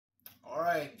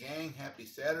Alright, gang, happy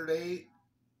Saturday.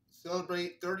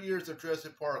 Celebrate 30 years of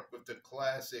Jurassic Park with the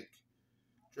classic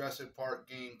Jurassic Park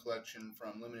game collection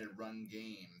from Limited Run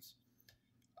Games.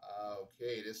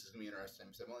 Okay, this is going to be interesting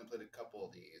because I've only played a couple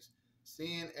of these.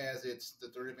 Seeing as it's the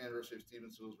 30th anniversary of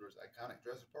Steven Spielberg's iconic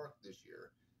Jurassic Park this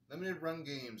year, Limited Run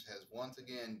Games has once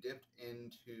again dipped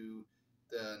into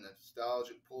the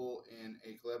nostalgic pool in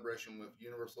a collaboration with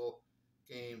Universal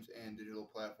Games and digital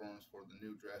platforms for the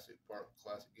new Jurassic Park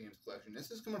Classic Games collection.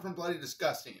 This is coming from Bloody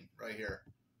Disgusting right here.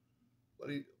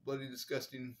 Bloody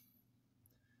Disgusting.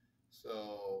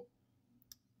 So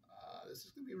this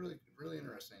is going to be really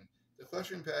interesting. The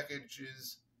collection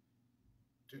packages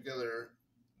together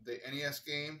the NES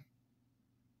game,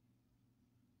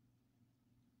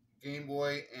 Game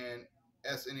Boy, and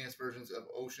SNES versions of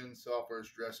Ocean Software's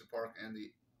Jurassic Park, and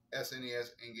the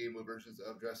SNES and Game Boy versions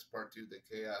of Jurassic Park 2: The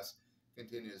Chaos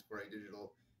Continues for a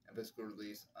digital and physical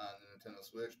release on the Nintendo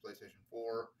Switch, PlayStation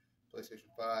 4, PlayStation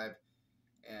 5,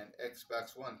 and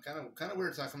Xbox One. Kind of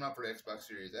weird it's not coming out for the Xbox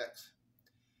Series X.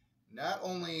 Not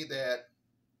only that,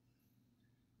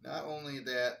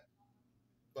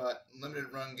 but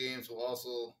Limited Run Games will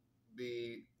also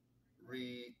be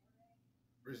releasing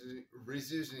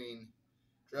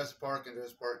Jurassic Park and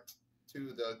Jurassic Park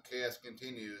 2: The Chaos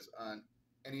Continues on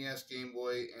NES, Game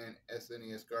Boy, and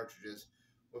SNES cartridges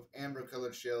with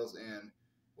amber-colored shells and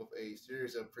with a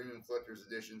series of premium collector's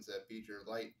editions that feature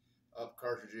light-up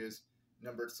cartridges,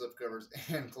 numbered slipcovers,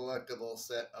 and collectible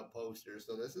set of posters.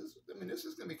 So this is going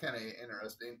to be kind of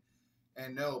interesting.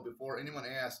 And no, before anyone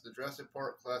asks, the Jurassic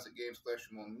Park Classic Games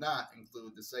Collection will not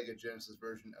include the Sega Genesis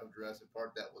version of Jurassic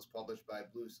Park that was published by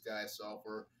Blue Sky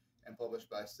Software and published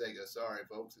by Sega. Sorry,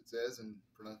 folks, it says in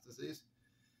parentheses.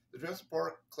 The Jurassic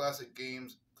Park Classic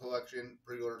Games Collection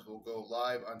pre-orders will go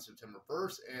live on September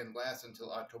 1st and last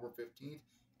until October 15th.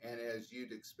 And as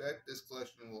you'd expect, this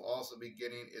collection will also be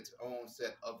getting its own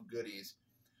set of goodies.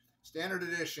 Standard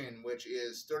Edition, which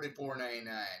is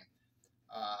 $34.99.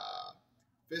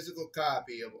 Physical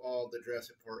copy of all the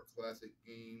Jurassic Park Classic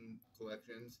game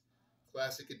collections.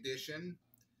 Classic Edition,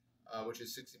 which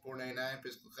is $64.99.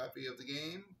 Physical copy of the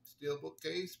game. Steelbook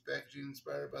case, packaging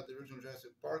inspired by the original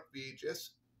Jurassic Park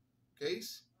VHS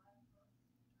case.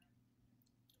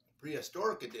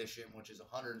 Prehistoric Edition, which is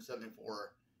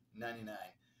 $174.99.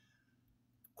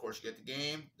 Of course, you get the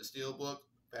game, the steelbook,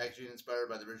 packaging inspired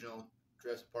by the original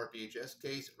Jurassic Park VHS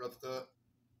case, replica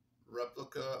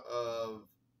of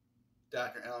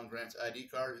Dr. Alan Grant's ID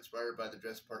card inspired by the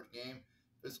Jurassic Park game,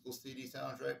 physical CD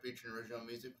soundtrack featuring original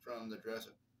music from the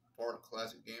Jurassic Park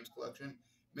Classic Games Collection,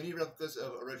 mini replicas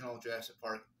of original Jurassic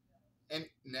Park and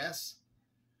NES,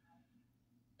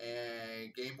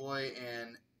 and Game Boy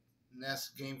and NES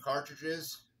game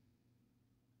cartridges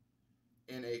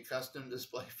in a custom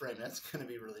display frame. That's going to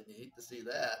be really neat to see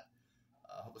that.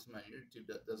 I hope somebody on YouTube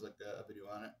does like a video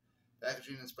on it.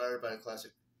 Packaging inspired by the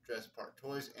classic Jurassic Park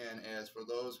toys, and as for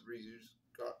those reused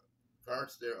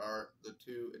cards, there are the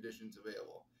two editions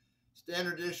available.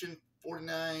 Standard Edition,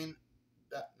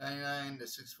 $49.99 to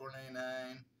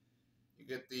 $64.99. You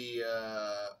get the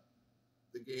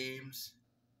games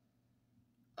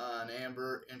on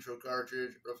amber intro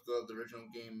cartridge, replica of the original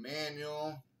game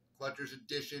manual, collector's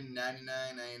edition,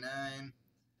 $99.99.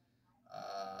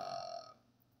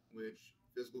 Which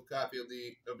physical copy of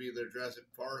either Jurassic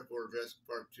Park or Jurassic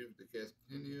Park 2: The Chaos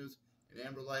Continues, an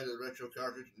amber light of the retro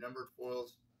cartridge, numbered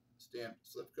foil stamped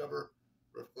slipcover,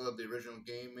 replica of the original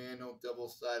game manual,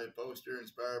 double-sided poster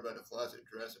inspired by the classic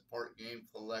Jurassic Park game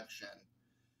collection.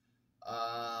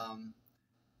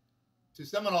 To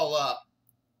sum it all up,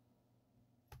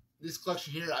 this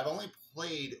collection here, I've only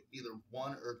played either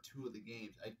one or two of the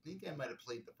games. I think I might have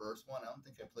played the first one. I don't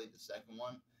think I played the second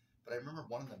one, but I remember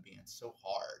one of them being so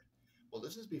hard. Well,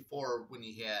 this is before when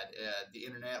you had the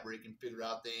internet where you can figure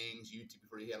out things, YouTube,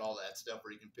 before you had all that stuff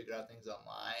where you can figure out things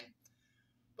online.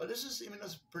 But this is,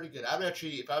 this is pretty good. I would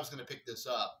actually, if I was going to pick this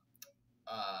up,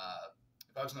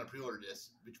 if I was going to pre-order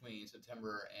this between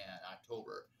September and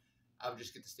October, I would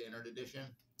just get the standard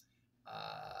edition.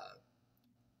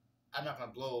 I'm not going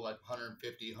to blow like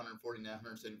 150, 149,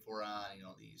 174 on,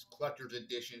 these collector's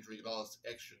editions where you get all this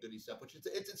extra goodie stuff, which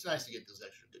it's nice to get this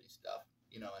extra goodie stuff,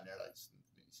 and they're like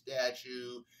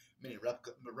statue, many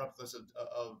replicas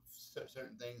of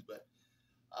certain things, but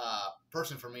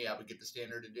personally for me, I would get the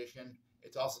standard edition.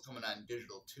 It's also coming on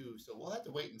digital too, so we'll have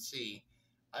to wait and see.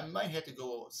 I might have to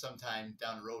go sometime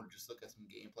down the road and just look at some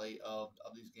gameplay of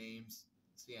these games,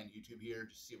 see on YouTube here,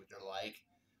 just see what they're like.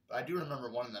 But I do remember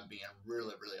one of them being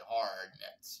really, really hard, and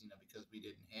that's, because we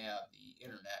didn't have the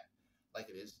internet like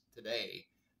it is today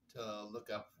to look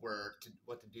up what to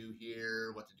do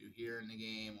here in the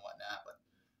game and whatnot. But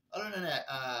other than internet.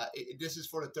 This is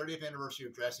for the 30th anniversary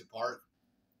of Jurassic Park,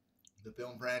 the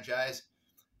film franchise.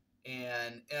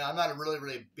 And I'm not a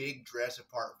really big Jurassic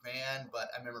Park fan, but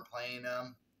I remember playing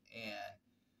them, and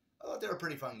I thought they were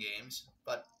pretty fun games.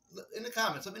 But in the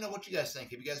comments, let me know what you guys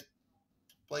think. Have you guys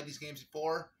played these games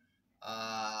before?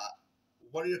 Uh,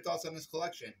 what are your thoughts on this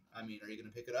collection? I mean, are you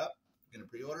going to pick it up? Going to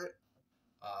pre-order it?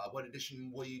 What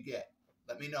edition will you get?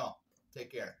 Let me know.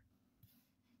 Take care.